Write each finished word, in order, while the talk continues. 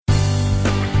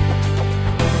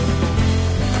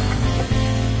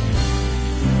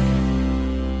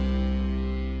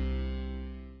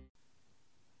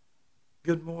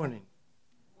Good morning.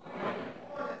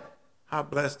 How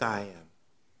blessed I am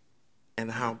and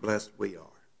how blessed we are.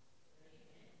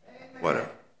 What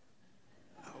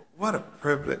a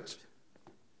privilege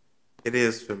it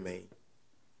is for me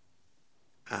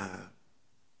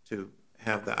to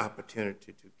have the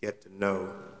opportunity to get to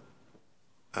know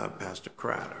Pastor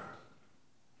Crowder.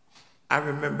 I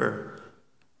remember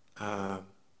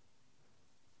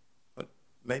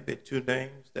maybe two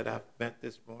names that I've met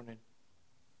this morning.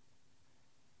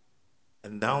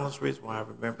 And the only reason why I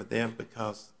remember them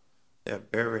because they're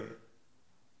very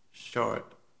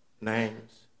short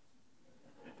names,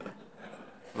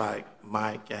 like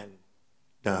Mike and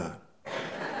Don.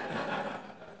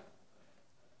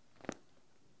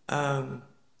 I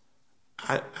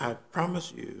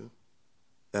promise you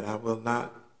that I will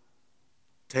not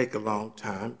take a long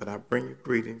time, but I bring you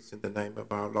greetings in the name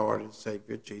of our Lord and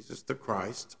Savior, Jesus the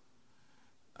Christ,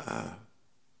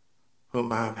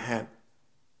 whom I've had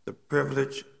the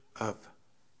privilege of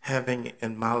having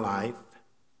in my life,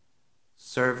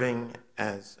 serving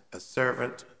as a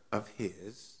servant of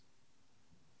his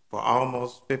for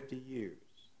almost 50 years.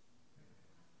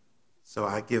 So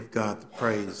I give God the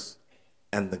praise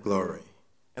and the glory.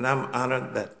 And I'm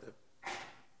honored that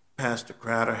Pastor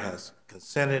Crowder has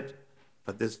consented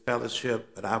for this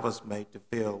fellowship, but I was made to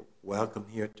feel welcome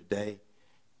here today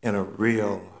in a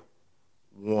real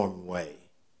warm way.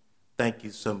 Thank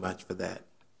you so much for that.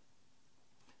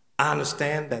 I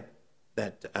understand that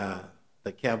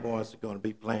the Cowboys are going to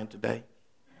be playing today.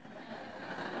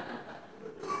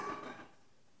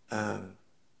 I'm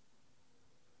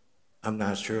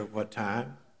not sure at what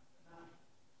time.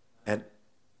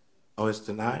 It's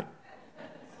tonight?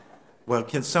 Well,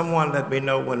 can someone let me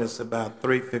know when it's about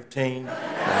 3:15?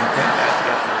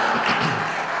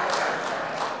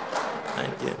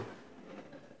 Thank you.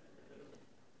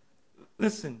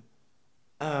 Listen,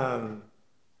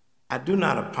 I do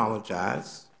not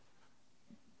apologize,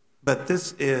 but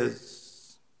this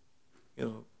is,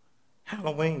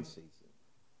 Halloween season.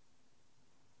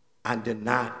 I did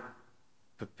not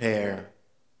prepare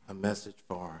a message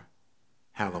for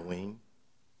Halloween.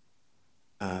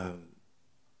 I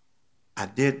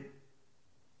do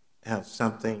have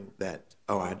something that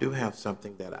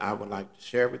I would like to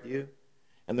share with you.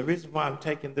 And the reason why I'm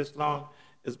taking this long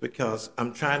is because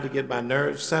I'm trying to get my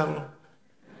nerves settled,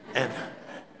 and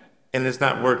it's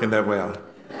not working that well.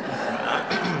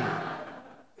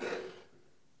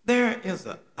 There is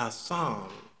a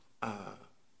song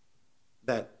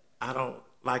that I don't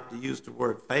like to use the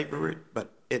word favorite, but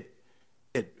it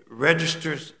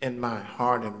registers in my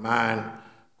heart and mind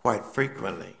quite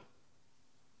frequently.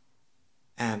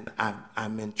 And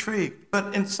I'm intrigued.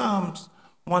 But in Psalms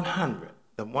 100,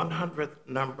 the 100th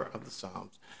number of the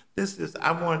Psalms,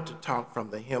 I wanted to talk from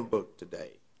the hymn book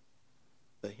today,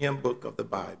 the hymn book of the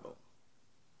Bible,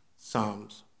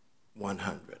 Psalms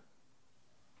 100.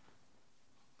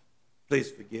 Please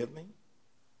forgive me.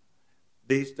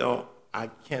 I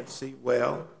can't see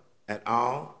well at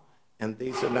all, and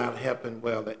these are not helping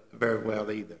very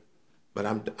well either. But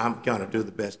I'm going to do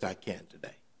the best I can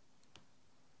today.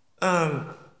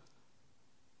 I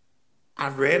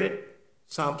read it,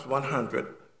 Psalms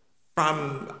 100,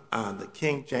 from the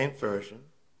King James Version.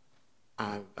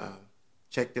 I've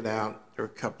checked it out. There are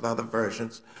a couple other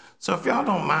versions. So if y'all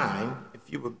don't mind,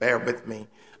 if you would bear with me,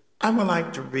 I would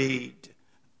like to read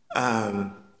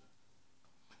from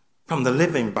the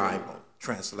Living Bible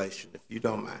translation, if you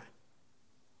don't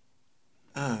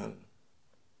mind.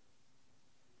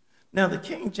 Now, the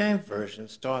King James Version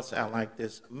starts out like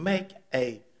this: make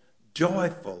a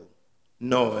joyful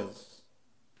noise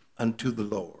unto the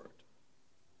Lord.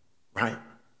 Right?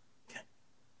 Okay.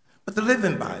 But the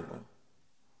Living Bible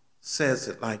says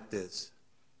it like this: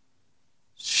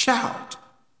 shout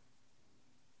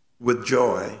with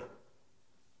joy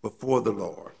before the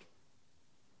Lord,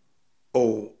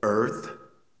 O earth.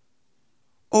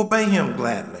 Obey him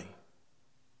gladly.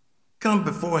 Come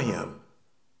before him,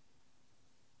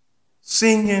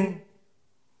 singing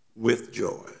with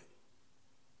joy.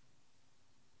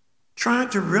 Try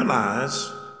to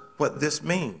realize what this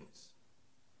means.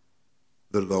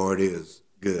 The Lord is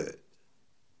good.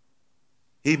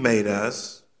 He made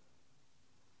us.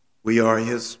 We are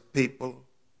his people,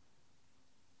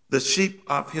 the sheep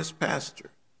of his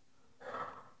pasture.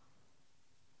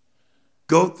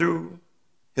 Go through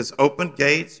his open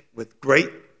gates with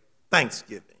great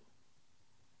thanksgiving.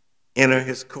 Enter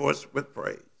his courts with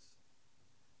praise.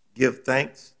 Give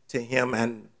thanks to him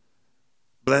and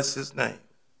bless his name.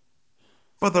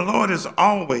 For the Lord is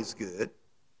always good.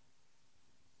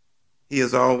 He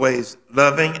is always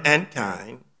loving and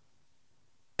kind,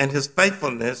 and his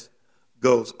faithfulness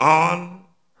goes on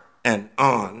and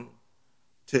on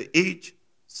to each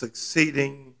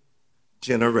succeeding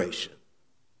generation.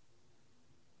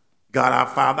 God our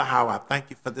Father, how I thank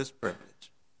you for this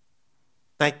privilege.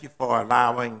 Thank you for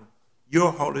allowing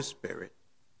your Holy Spirit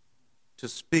to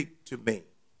speak to me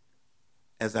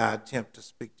as I attempt to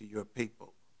speak to your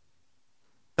people.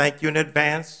 Thank you in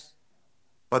advance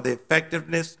for the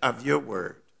effectiveness of your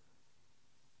word.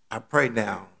 I pray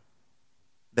now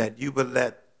that you will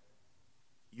let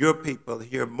your people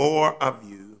hear more of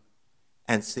you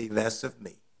and see less of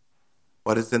me.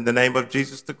 What is in the name of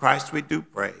Jesus the Christ we do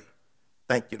pray.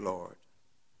 Thank you, Lord.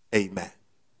 Amen.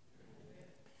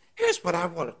 Here's what I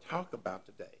want to talk about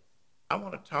today. I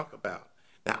want to talk about,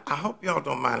 now I hope y'all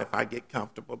don't mind if I get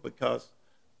comfortable because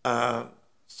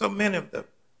so many of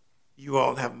you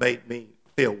all have made me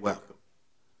feel welcome.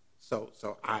 So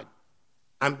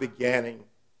I'm beginning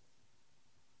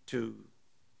to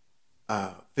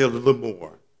feel a little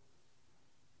more,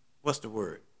 what's the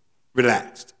word?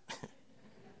 Relaxed.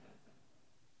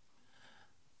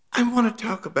 I want to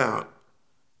talk about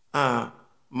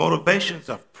motivations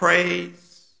of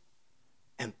praise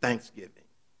and thanksgiving.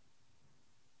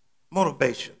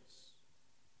 Motivations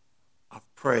of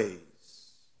praise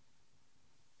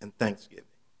and thanksgiving.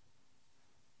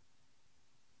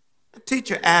 A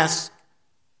teacher asked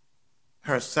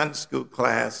her Sunday school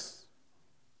class,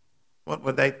 what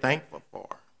were they thankful for?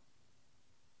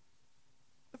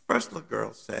 The first little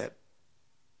girl said,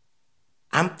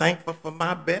 I'm thankful for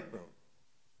my bedroom.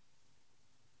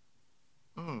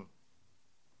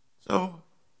 So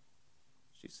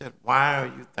she said, why are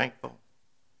you thankful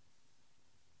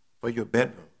for your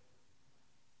bedroom?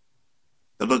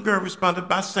 The little girl responded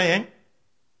by saying,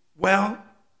 well,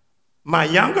 my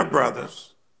younger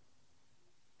brothers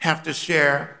have to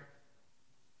share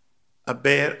a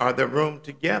bed or their room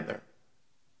together,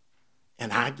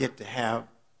 and I get to have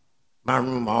my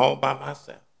room all by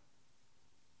myself.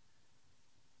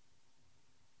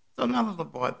 So another little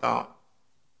boy thought,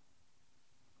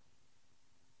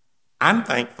 I'm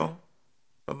thankful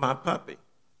for my puppy.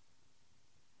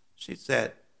 She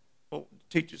said, well, the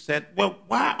teacher said, well,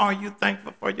 why are you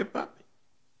thankful for your puppy?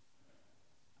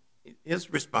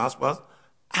 His response was,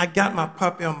 I got my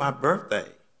puppy on my birthday,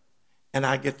 and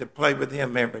I get to play with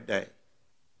him every day.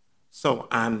 So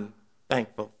I'm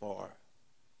thankful for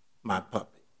my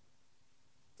puppy.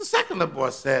 The second little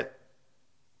boy said,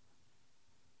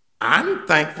 I'm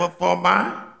thankful for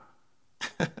my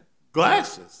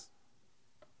glasses.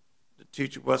 The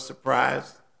teacher was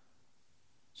surprised.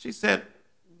 She said,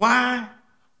 why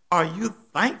are you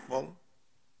thankful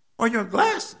for your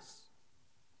glasses?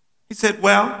 He said,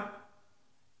 well,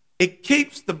 it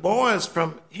keeps the boys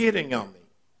from hitting on me.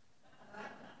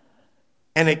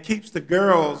 And it keeps the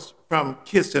girls from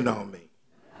kissing on me.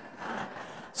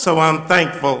 So I'm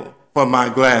thankful for my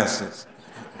glasses.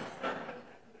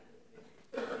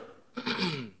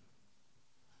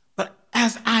 But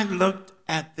as I looked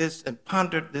at this and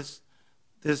pondered this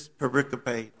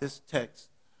pericope, this text,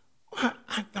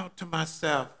 I thought to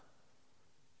myself,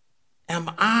 am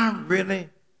I really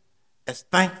as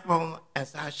thankful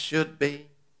as I should be?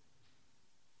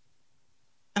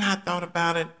 And I thought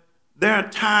about it. There are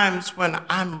times when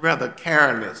I'm rather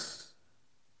careless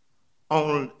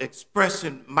on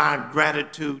expressing my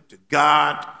gratitude to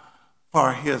God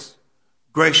for his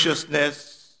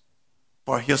graciousness,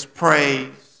 for his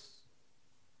praise,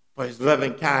 for his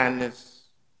loving kindness,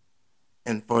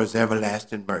 and for his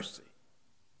everlasting mercy.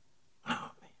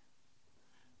 Oh, man.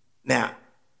 Now,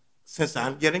 since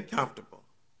I'm getting comfortable,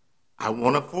 I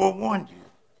want to forewarn you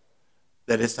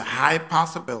that it's a high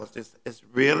possibility, it's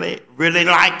really, really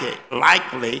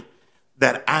likely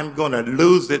that I'm going to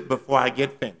lose it before I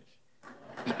get finished.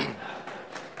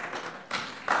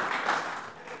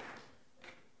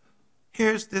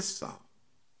 Here's this song.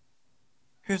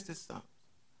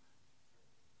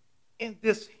 In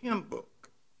this hymn book,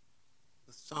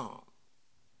 the song,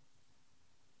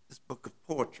 this book of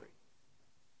poetry,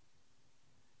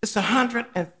 it's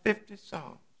 150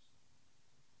 songs.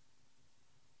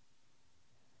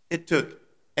 It took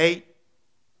 8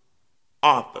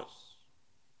 authors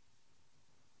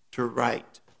to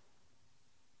write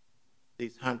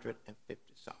these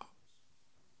 150 songs.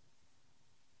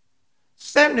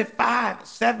 75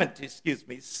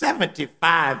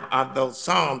 of those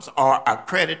psalms are a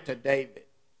credit to David.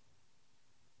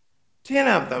 10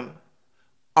 of them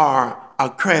are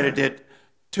accredited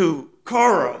to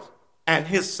Korah and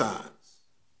his sons.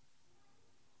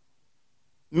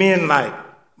 Men like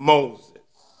Moses,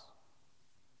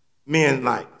 men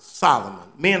like Solomon,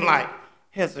 men like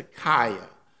Hezekiah,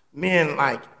 men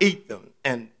like Ethan,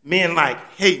 and men like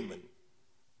Haman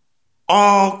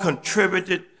all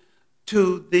contributed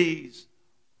to these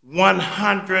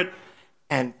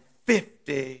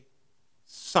 150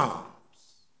 Psalms.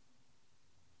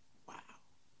 Wow.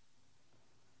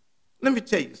 Let me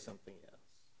tell you something else.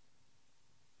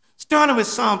 Starting with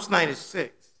Psalms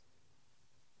 96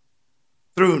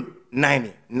 through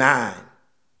 99,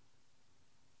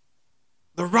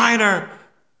 the writer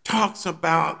talks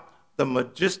about the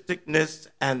majesticness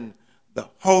and the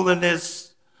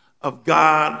holiness of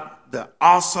God, the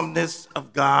awesomeness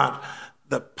of God,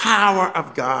 the power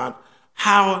of God,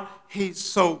 how he's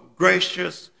so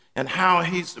gracious and how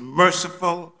he's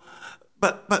merciful.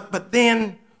 But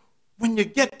then when you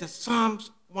get to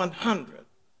Psalms 100,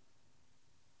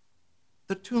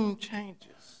 the tune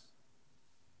changes.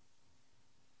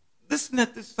 Listen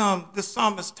at this psalm. The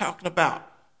psalmist talking about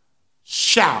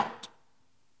shout.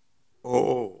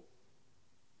 Oh,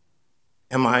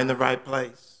 am I in the right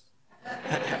place?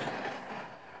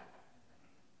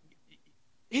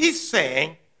 He's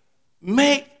saying,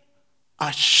 make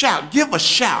a shout, give a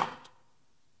shout.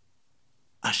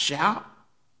 A shout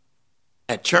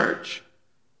at church?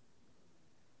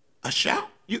 A shout?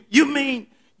 You mean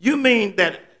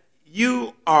that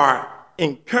you are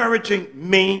encouraging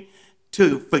me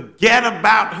to forget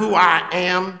about who I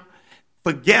am,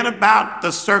 forget about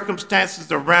the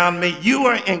circumstances around me? You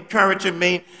are encouraging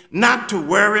me not to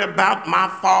worry about my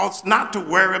faults, not to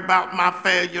worry about my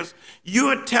failures. You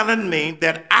are telling me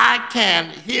that I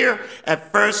can hear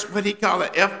at first what he called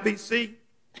an FBC.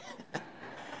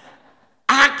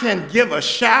 I can give a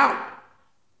shout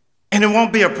and it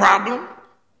won't be a problem.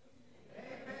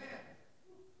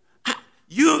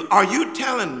 Are you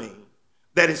telling me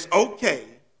that it's okay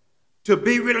to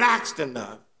be relaxed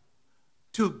enough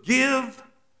to give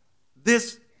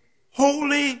this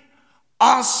holy,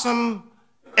 awesome,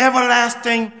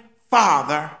 everlasting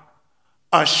Father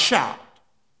a shout?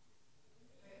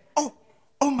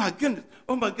 Oh my goodness,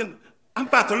 I'm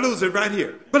about to lose it right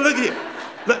here. But look here,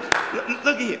 look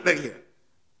here.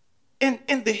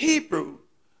 In the Hebrew,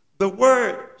 the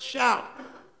word shout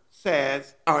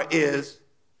says, or is,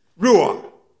 ruah.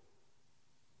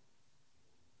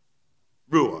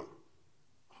 Ruah.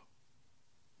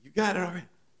 You got it already?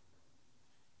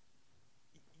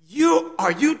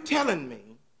 Are you telling me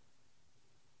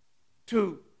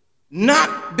to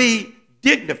not be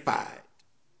dignified?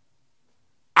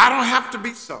 I don't have to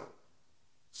be so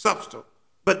substantial,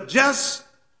 but just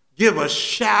give a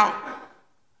shout,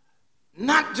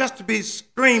 not just to be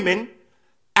screaming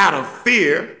out of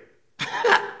fear,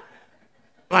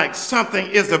 like something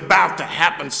is about to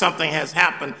happen, something has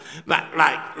happened.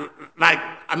 Like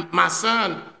my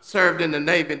son served in the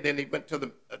Navy, and then he went to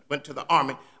the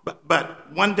Army.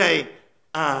 But one day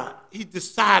he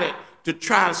decided to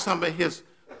try some of his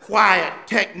quiet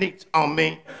techniques on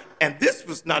me, and this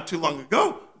was not too long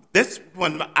ago. This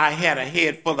when I had a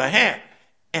head full of hair,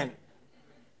 and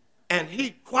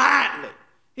he quietly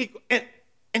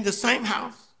in the same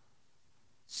house,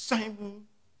 same room.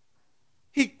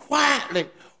 He quietly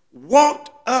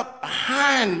walked up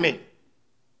behind me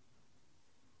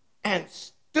and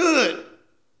stood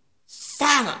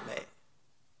silently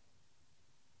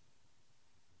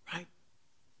right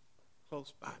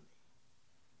close by me.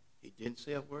 He didn't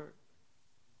say a word.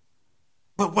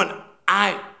 But when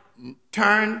I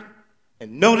turned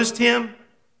and noticed him,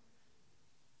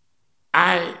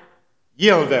 I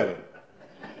yelled at him.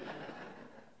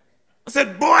 I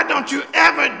said, boy, don't you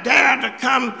ever dare to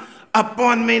come up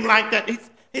on me like that.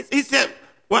 He said,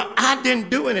 well, I didn't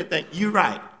do anything. You're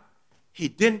right. He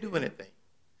didn't do anything.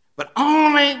 But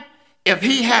only if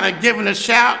he had given a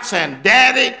shout saying,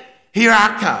 Daddy, here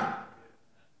I come.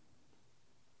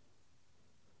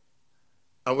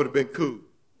 I would have been cool.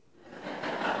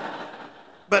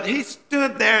 But he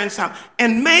stood there and saw.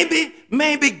 And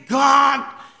maybe God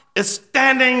is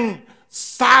standing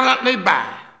silently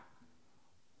by,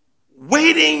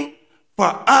 waiting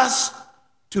for us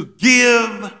to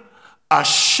give a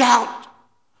shout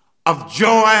of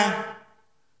joy,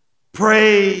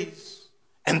 praise,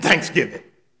 and thanksgiving.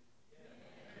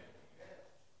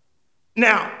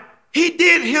 Now, he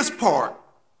did his part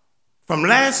from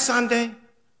last Sunday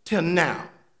till now.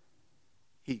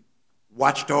 He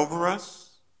watched over us.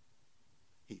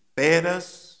 He fed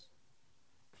us.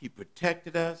 He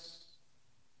protected us.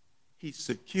 He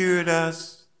secured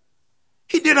us.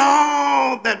 He did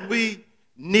all that we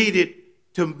needed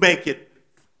to make it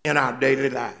in our daily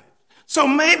lives. So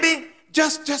maybe,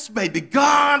 just maybe,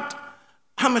 God,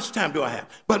 how much time do I have?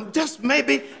 But just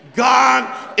maybe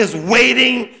God is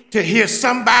waiting to hear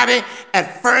somebody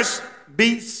at FBC.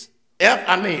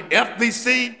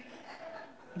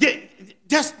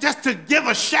 just to give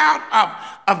a shout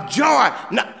of joy,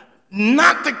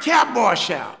 not the cowboy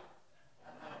shout,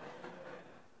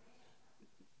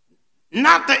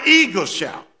 not the eagle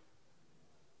shout,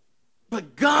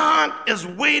 but God is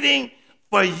waiting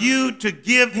for you to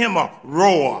give him a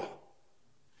roar.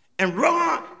 And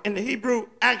roar in the Hebrew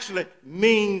actually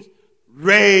means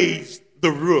raise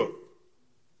the roof.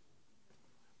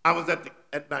 I was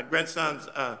at my grandson's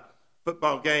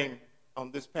football game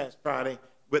on this past Friday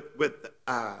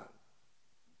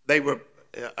they were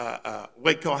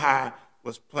Waco High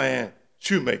was playing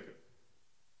Shoemaker.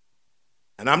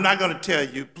 And I'm not going to tell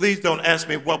you, please don't ask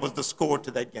me what was the score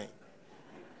to that game.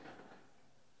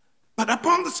 But up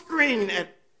on the screen at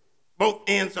both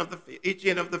ends of the field, each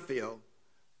end of the field,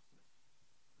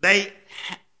 they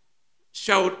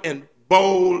showed in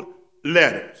bold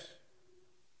letters,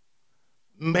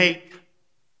 make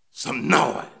some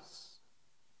noise.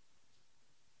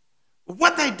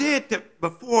 What they did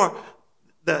before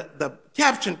the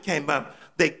caption came up,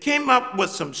 they came up with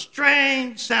some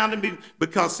strange sounding music,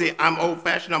 because see, I'm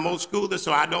old-fashioned, I'm old school,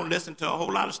 so I don't listen to a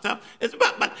whole lot of stuff. It's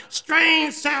about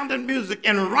strange sounding music,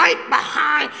 and right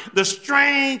behind the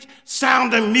strange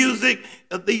sounding music,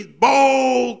 these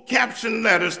bold caption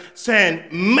letters saying,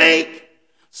 make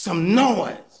some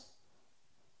noise.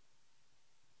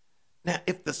 Now,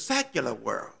 if the secular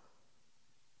world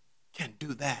can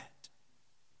do that,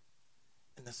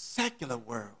 and the secular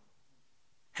world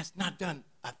has not done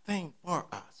a thing for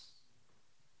us,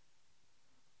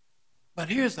 but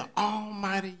here's the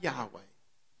Almighty Yahweh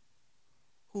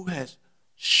who has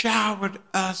showered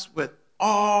us with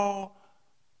all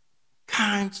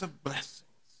kinds of blessings.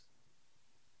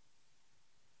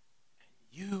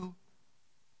 You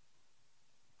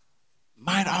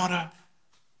might ought to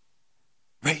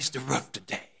raise the roof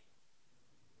today,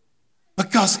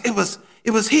 because it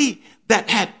was he that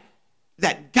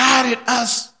guided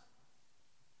us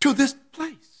to this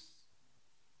place.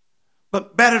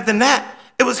 But better than that,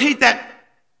 it was he that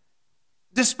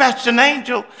dispatched an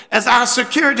angel as our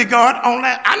security guard on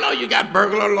that. I know you got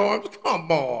burglar alarms.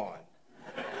 Come on.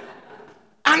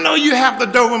 I know you have the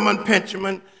Doberman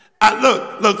Pinscherman.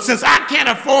 Look, since I can't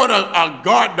afford a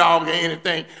guard dog or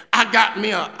anything, I got me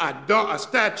a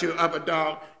statue of a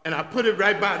dog, and I put it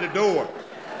right by the door.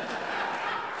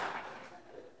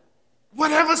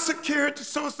 Whatever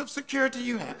source of security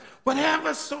you have,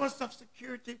 whatever source of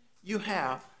security you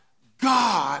have,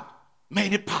 God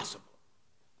made it possible.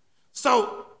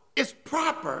 So it's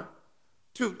proper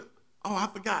to, I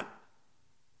forgot.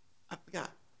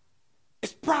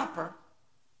 It's proper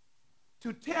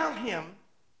to tell him,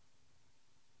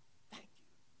 thank you.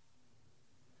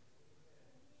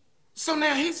 So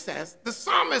now he says, the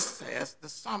psalmist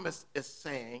is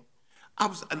saying,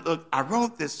 I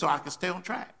wrote this so I could stay on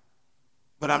track,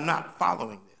 but I'm not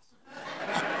following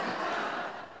this.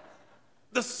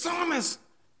 The psalmist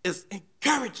is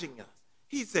encouraging us.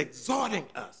 He's exhorting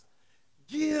us.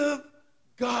 Give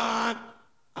God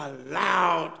a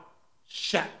loud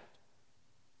shout.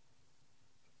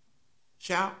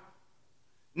 Shout.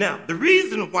 Now, the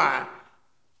reason why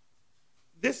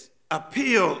this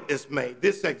appeal is made,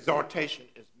 this exhortation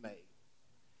is made,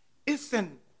 it's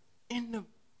an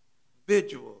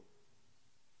individual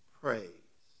praise.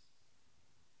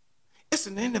 It's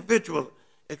an individual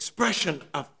expression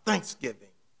of thanksgiving.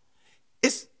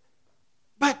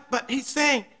 But he's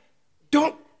saying,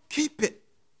 don't keep it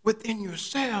within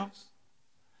yourselves.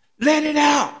 Let it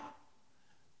out.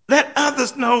 Let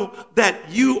others know that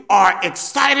you are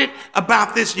excited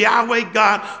about this Yahweh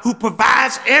God who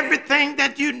provides everything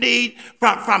that you need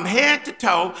from head to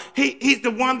toe. He's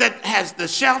the one that has the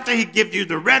shelter. He gives you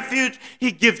the refuge.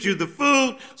 He gives you the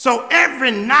food. So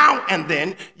every now and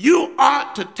then, you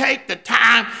ought to take the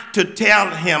time to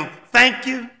tell him, thank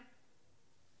you,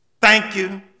 thank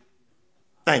you,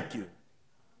 thank you.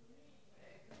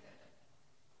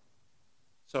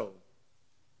 So,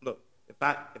 look, if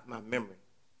my memory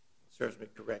serves me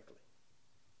correctly,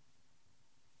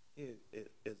 he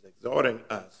is exhorting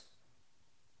us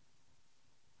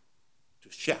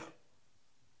to shout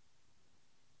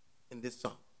in this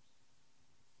psalm.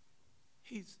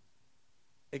 He's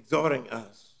exhorting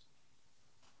us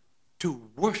to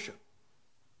worship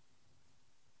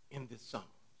in this psalm.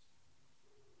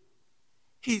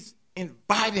 He's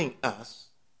inviting us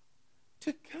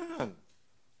to come.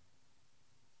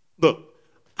 Look,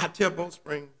 I tell Bow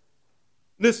Spring,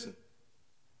 listen,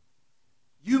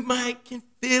 you might can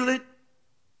feel it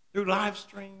through live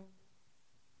stream,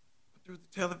 through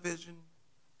the television.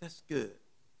 That's good.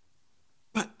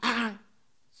 But I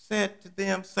say to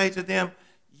them,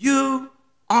 you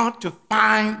ought to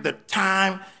find the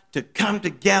time to come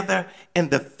together in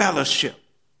the fellowship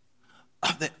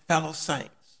of the fellow saints.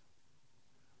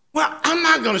 Well, I'm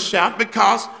not going to shout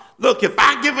because, look, if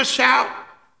I give a shout,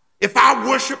 if I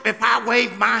worship, if I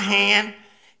wave my hand,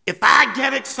 if I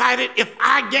get excited, if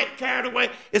I get carried away,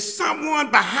 if someone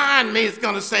behind me is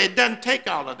going to say it doesn't take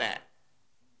all of that.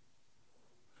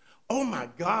 Oh my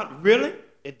God, really?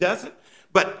 It doesn't?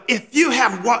 But if you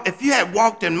had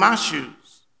walked in my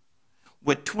shoes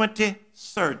with 20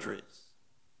 surgeries,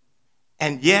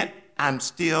 and yet I'm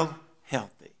still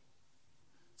healthy.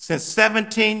 Since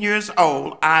 17 years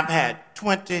old, I've had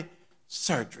 20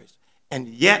 surgeries, and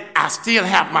yet I still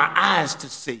have my eyes to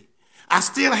see. I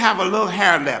still have a little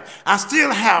hair left. I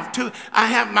still have I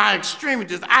have my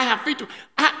extremities. I have feet.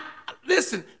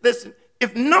 Listen.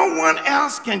 If no one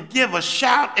else can give a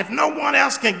shout, if no one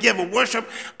else can give a worship,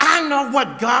 I know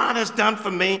what God has done for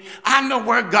me. I know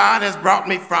where God has brought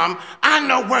me from. I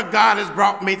know where God has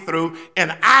brought me through,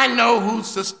 and I know who's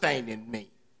sustaining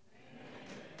me.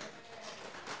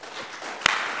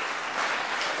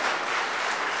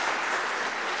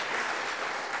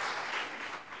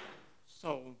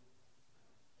 So,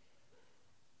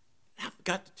 I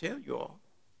forgot to tell you all.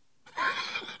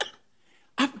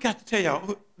 I forgot to tell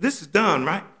y'all, this is done,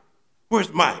 right?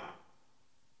 Where's Mike?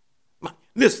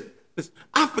 Listen,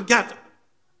 I forgot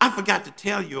to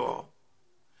tell you all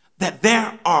that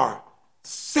there are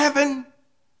 7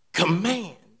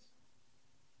 commands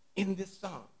in this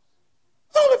psalm.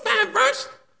 It's only 5 verses.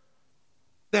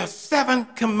 There are 7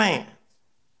 commands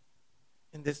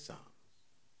in this psalm.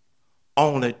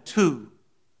 Only 2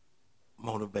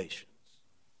 motivations.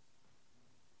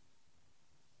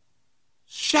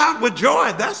 Shout with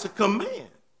joy, that's a command.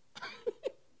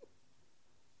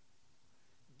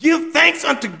 Give thanks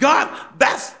unto God,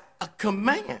 that's a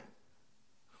command.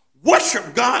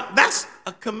 Worship God, that's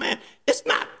a command. It's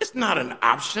not an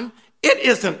option. It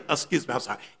isn't a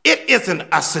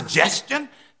suggestion.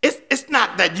 It's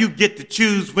not that you get to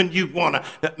choose when you want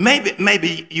to.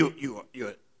 Maybe you're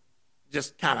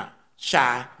just kind of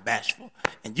shy, bashful,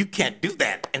 and you can't do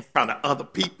that in front of other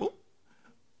people.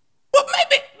 Well,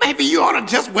 maybe you ought to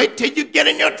just wait till you get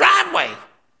in your driveway.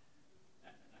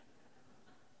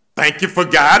 Thank you for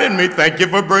guiding me. Thank you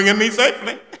for bringing me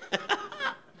safely.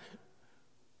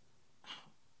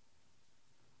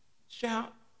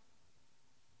 Shout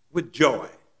with joy.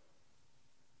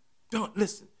 Don't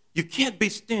listen. You can't be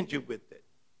stingy with it.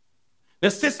 Now,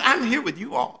 since I'm here with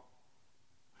you all,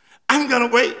 I'm going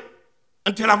to wait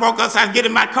until I walk outside and get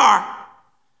in my car,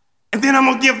 and then I'm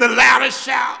going to give the loudest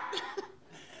shout.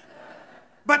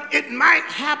 But it might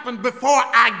happen before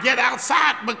I get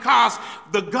outside because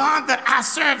the God that I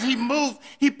serve, he moves,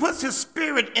 he puts his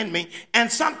spirit in me. And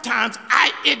sometimes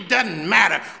it doesn't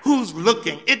matter who's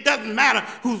looking. It doesn't matter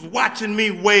who's watching me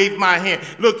wave my hand.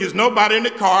 Look, there's nobody in the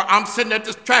car. I'm sitting at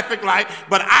this traffic light,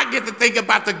 but I get to think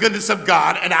about the goodness of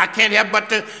God, and I can't help but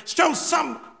to show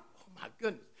some, oh my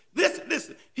goodness.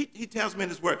 Listen, he tells me in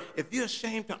his word, if you're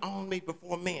ashamed to own me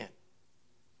before men,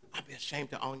 I'll be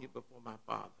ashamed to own you before my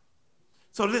Father.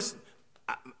 So listen,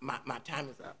 my time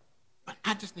is up, but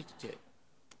I just need to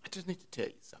tell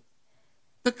you something.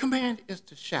 The command is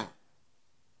to shout.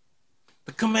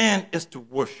 The command is to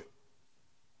worship.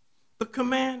 The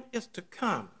command is to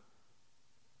come.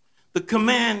 The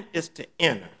command is to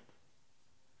enter.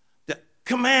 The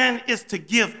command is to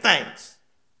give thanks.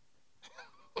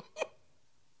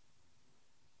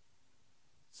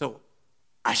 So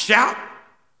I shout,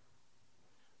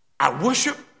 I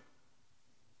worship,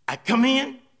 I come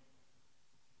in,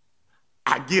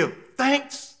 I give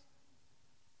thanks,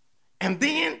 and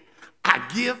then I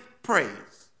give praise.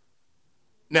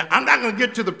 Now, I'm not going to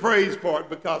get to the praise part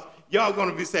because y'all going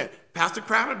to be saying, Pastor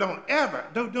Crowder,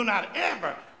 do not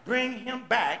ever bring him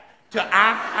back to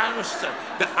our service.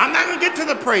 I'm not going to get to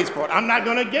the praise part. I'm not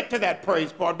going to get to that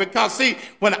praise part because, see,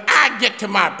 when I get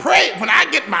my praise on, when I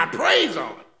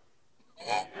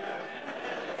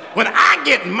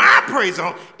get my praise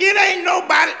on, it ain't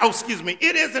nobody,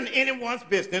 it isn't anyone's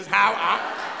business how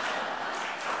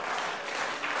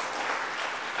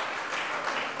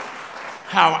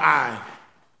I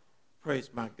praise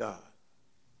my God.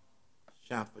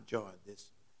 Shout for joy,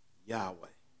 this Yahweh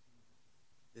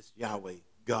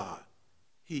God,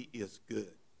 he is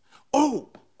good. Oh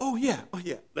yeah.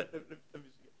 Let me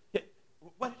see.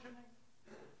 What is your name?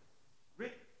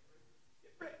 Rick,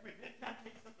 can I tell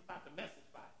you something about the Message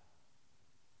Bible?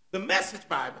 The Message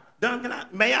Bible. Duncan,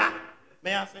 may I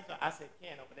say something? I said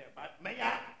can over there, but may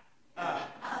I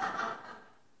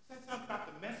say something about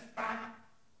the Message Bible?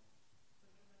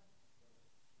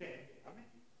 Dan,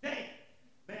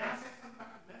 may I say something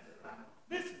about the Message Bible?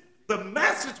 Listen, the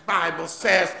Message Bible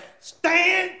says,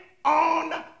 stand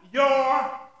on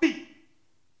your feet.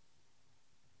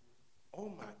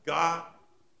 God.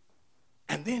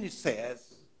 And then it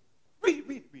says, read.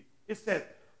 It says,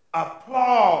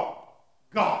 applaud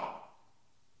God.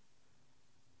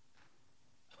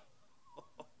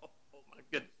 Oh my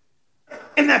goodness.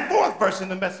 In that fourth verse in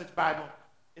the Message Bible,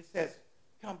 it says,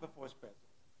 come before his presence.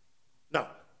 No,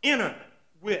 enter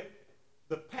with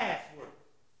the password.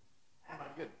 Oh my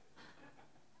goodness.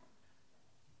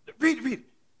 Read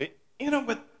it. Enter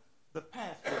with the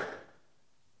password.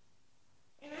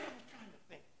 And I was trying to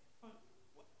think.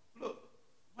 Look,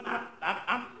 when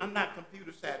I'm not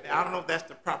computer savvy. I don't know if that's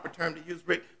the proper term to use,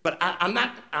 Rick, but I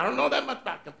don't know that much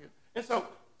about computers. And so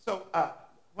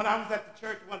when I was at the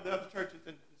church, one of the other churches,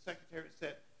 and the secretary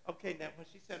said, okay, now when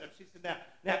she said up, she said,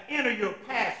 now enter your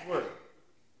password.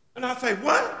 And I say,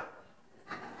 what?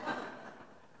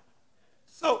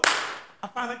 So I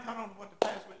finally caught on to what the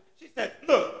password is. She said,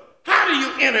 look, how do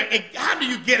you enter and how do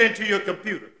you get into your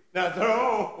computer? Now I said,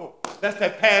 oh, that's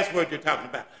that password you're talking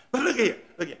about. But look here.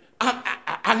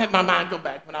 I let my mind go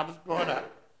back when I was growing up.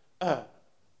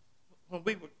 When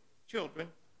we were children,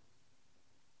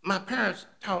 my parents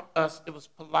taught us it was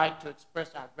polite to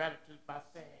express our gratitude by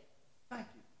saying, thank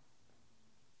you.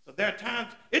 So there are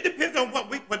times, it depends on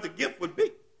what the gift would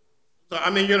be. So, I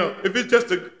mean, if it's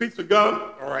just a piece of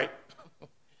gum, all right.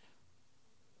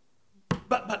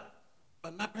 But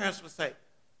my parents would say,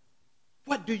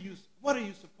 what are you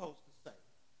supposed to say?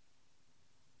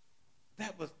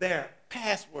 That was their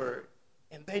password,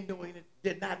 and they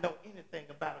did not know anything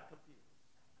about a computer.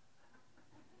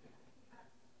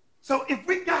 So if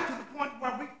we got to the point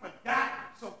where we forgot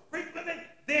so frequently,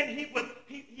 then he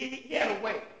had a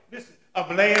way, listen, of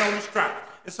laying on the stripes.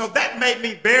 And so that made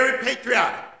me very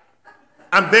patriotic.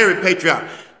 I'm very patriotic.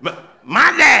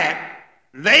 My dad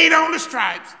laid on the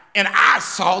stripes, and I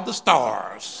saw the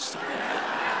stars.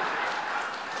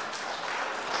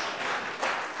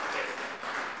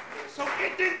 So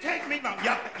it didn't take me long.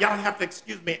 Y'all have to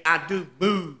excuse me. I do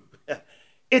move.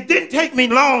 It didn't take me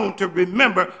long to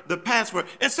remember the password.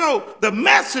 And so the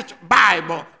Message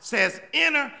Bible says,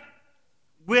 enter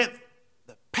with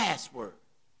the password.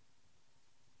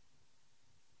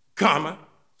 Comma,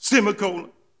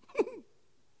 semicolon.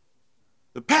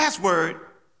 The password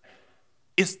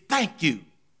is thank you.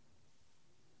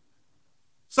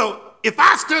 So if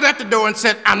I stood at the door and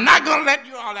said, I'm not going to let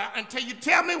you all out until you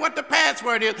tell me what the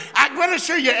password is, I'm going to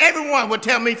assure you everyone would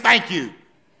tell me thank you.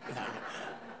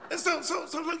 So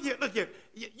look here.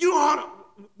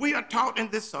 We are taught in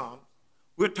this psalm,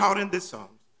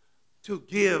 to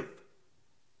give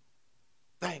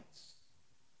thanks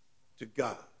to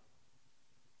God.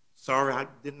 Sorry, I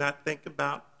did not think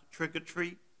about trick or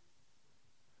treat,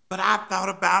 but I thought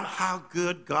about how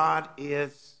good God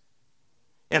is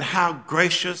and how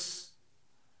gracious,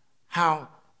 how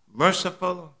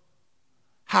merciful,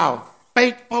 how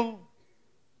faithful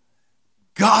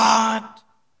God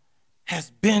has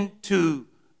been to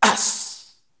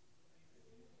us.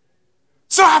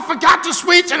 So I forgot to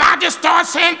switch and I just started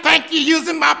saying thank you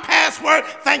using my password.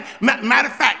 Matter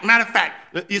of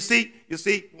fact, you see,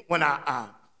 when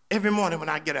every morning when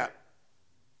I get up,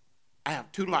 I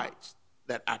have two lights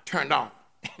that I turned off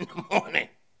in the morning.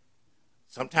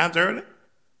 Sometimes early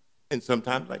and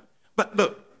sometimes late. But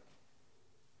look,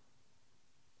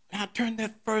 when I turn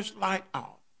that first light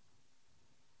off,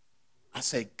 I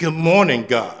say, good morning,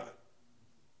 God.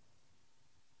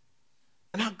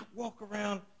 And I walk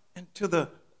around into the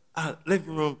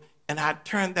living room and I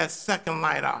turn that second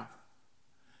light off.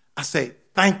 I say,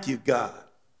 thank you, God.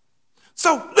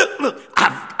 So look,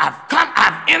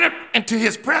 I've entered into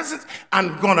his presence.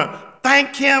 I'm going to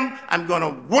thank him. I'm going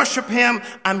to worship him.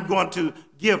 I'm going to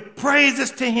give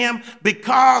praises to him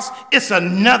because it's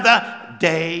another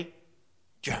day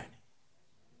journey.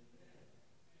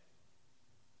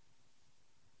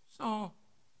 So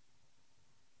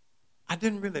I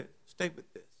didn't really stay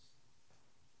with this.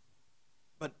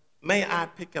 But may I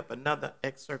pick up another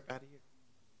excerpt out of here?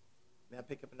 May I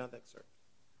pick up another excerpt?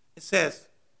 It says,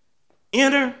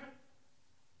 enter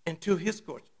into his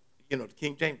courts. The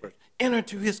King James Version. Enter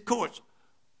into his courts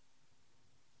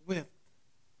with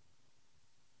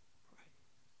praise.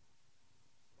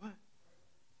 What?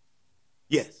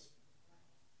 Yes.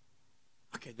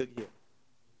 Okay, look here.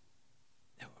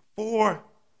 There were 4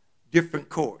 different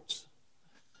courts.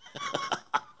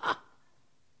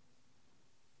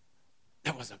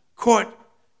 There was a court.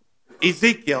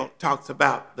 Ezekiel talks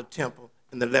about the temple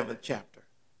in the 11th chapter,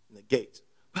 in the gates.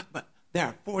 But there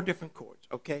are 4 different courts,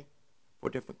 okay? 4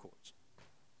 different courts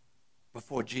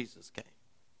before Jesus came.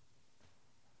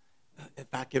 If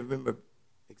I can remember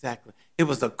exactly. It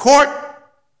was a court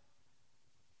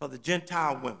for the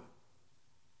Gentile women.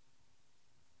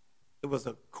 It was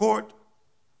a court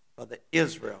for the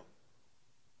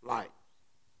Israelite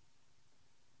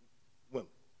women.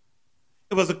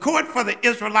 It was a court for the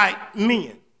Israelite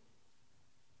men.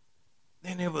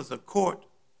 Then it was a court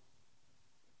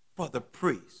for the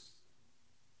priests.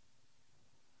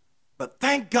 But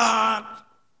thank God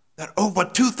that over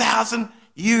 2,000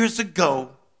 years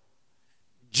ago,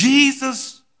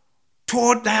 Jesus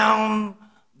tore down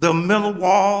the middle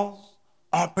walls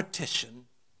on partition.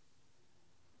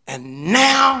 And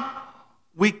now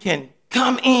we can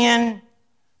come in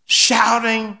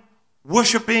shouting,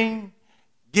 worshiping,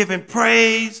 giving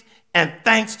praise and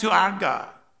thanks to our God.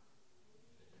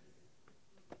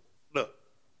 Look,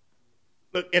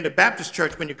 in the Baptist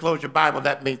church, when you close your Bible,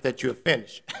 that means that you're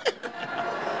finished.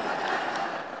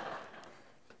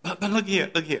 But look here.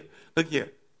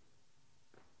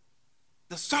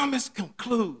 The psalmist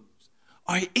concludes,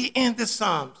 or he ends the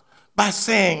Psalms by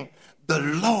saying, the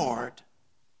Lord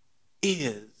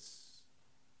is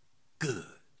good.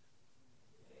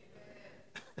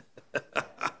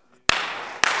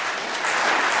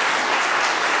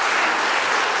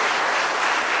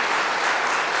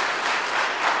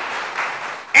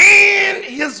 And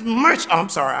his mercy, oh, I'm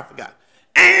sorry, I forgot.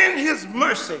 And his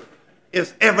mercy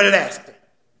is everlasting.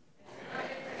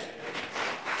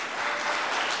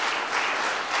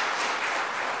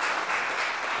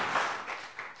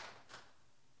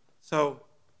 So,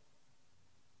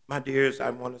 my dears,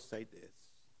 I want to say this.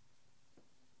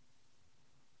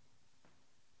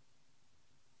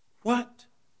 What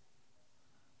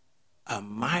a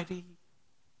mighty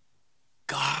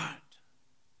God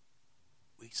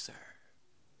we serve.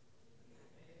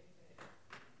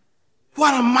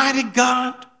 What a mighty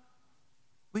God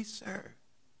we serve.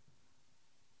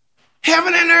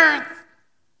 Heaven and earth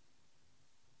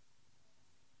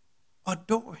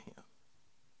adore him.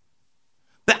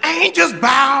 The angels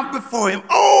bow before him.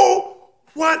 Oh,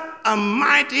 what a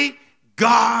mighty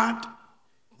God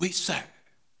we serve.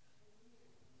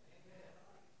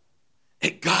 A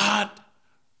God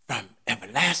from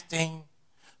everlasting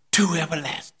to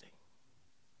everlasting.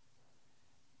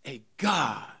 A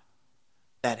God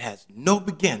that has no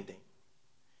beginning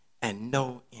and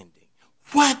no ending.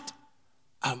 What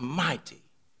a mighty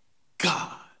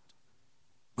God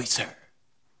we serve.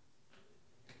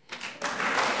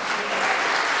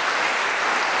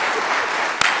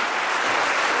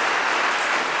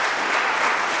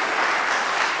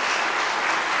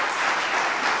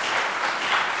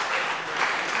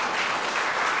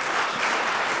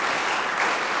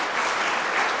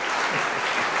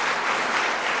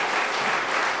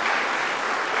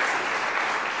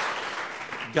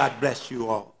 God bless you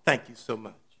all. Thank you so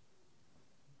much.